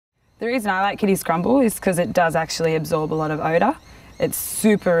The reason I like Kitty's Crumble is because it does actually absorb a lot of odour. It's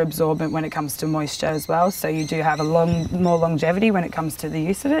super absorbent when it comes to moisture as well, so you do have more longevity when it comes to the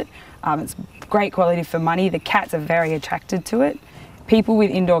use of it. It's great quality for money. The cats are very attracted to it. People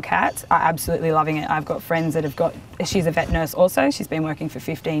with indoor cats are absolutely loving it. I've got friends that have got, she's a vet nurse also, she's been working for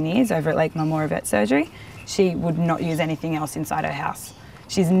 15 years over at Lake Memorial Vet Surgery. She would not use anything else inside her house.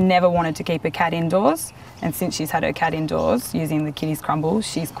 She's never wanted to keep a cat indoors, and since she's had her cat indoors using the Kitty's Crumble,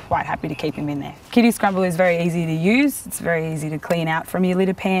 she's quite happy to keep him in there. Kitty's Crumble is very easy to use, it's very easy to clean out from your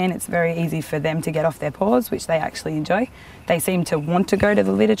litter pan, it's very easy for them to get off their paws, which they actually enjoy. They seem to want to go to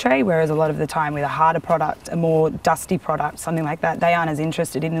the litter tray, whereas a lot of the time with a harder product, a more dusty product, something like that, they aren't as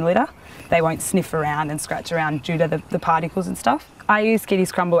interested in the litter. They won't sniff around and scratch around due to the particles and stuff. I use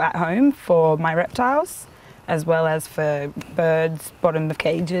Kitty's Crumble at home for my reptiles, as well as for birds, bottom of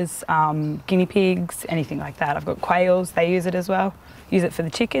cages, guinea pigs, anything like that. I've got quails, they use it as well. Use it for the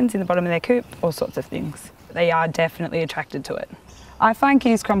chickens in the bottom of their coop, all sorts of things. They are definitely attracted to it. I find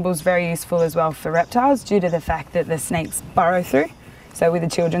Kitty's Crumble is very useful as well for reptiles due to the fact that the snakes burrow through. So with the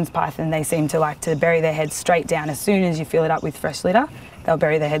children's python, they seem to like to bury their head straight down. As soon as you fill it up with fresh litter, they'll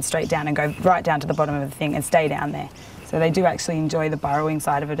bury their head straight down and go right down to the bottom of the thing and stay down there. So they do actually enjoy the burrowing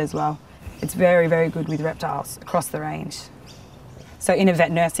side of it as well. It's very, very good with reptiles across the range. So in a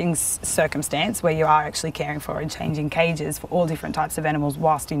vet nursing circumstance where you are actually caring for and changing cages for all different types of animals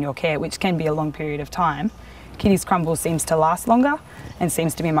whilst in your care, which can be a long period of time, Kitty's Crumble seems to last longer and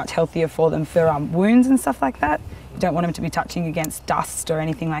seems to be much healthier for them for wounds and stuff like that. You don't want them to be touching against dust or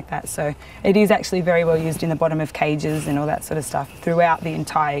anything like that. So it is actually very well used in the bottom of cages and all that sort of stuff throughout the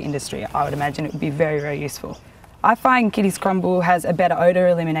entire industry. I would imagine it would be very, very useful. I find Kitty's Crumble has a better odour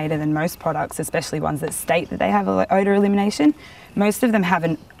eliminator than most products, especially ones that state that they have odour elimination. Most of them have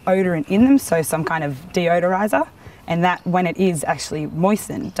an odorant in them, so some kind of deodorizer, and that, when it is actually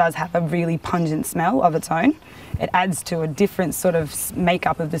moistened, does have a really pungent smell of its own. It adds to a different sort of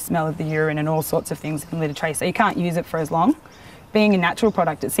makeup of the smell of the urine and all sorts of things in litter tray, so you can't use it for as long. Being a natural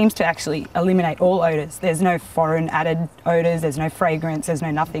product, it seems to actually eliminate all odours. There's no foreign added odours, there's no fragrance, there's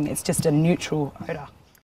no nothing, it's just a neutral odour.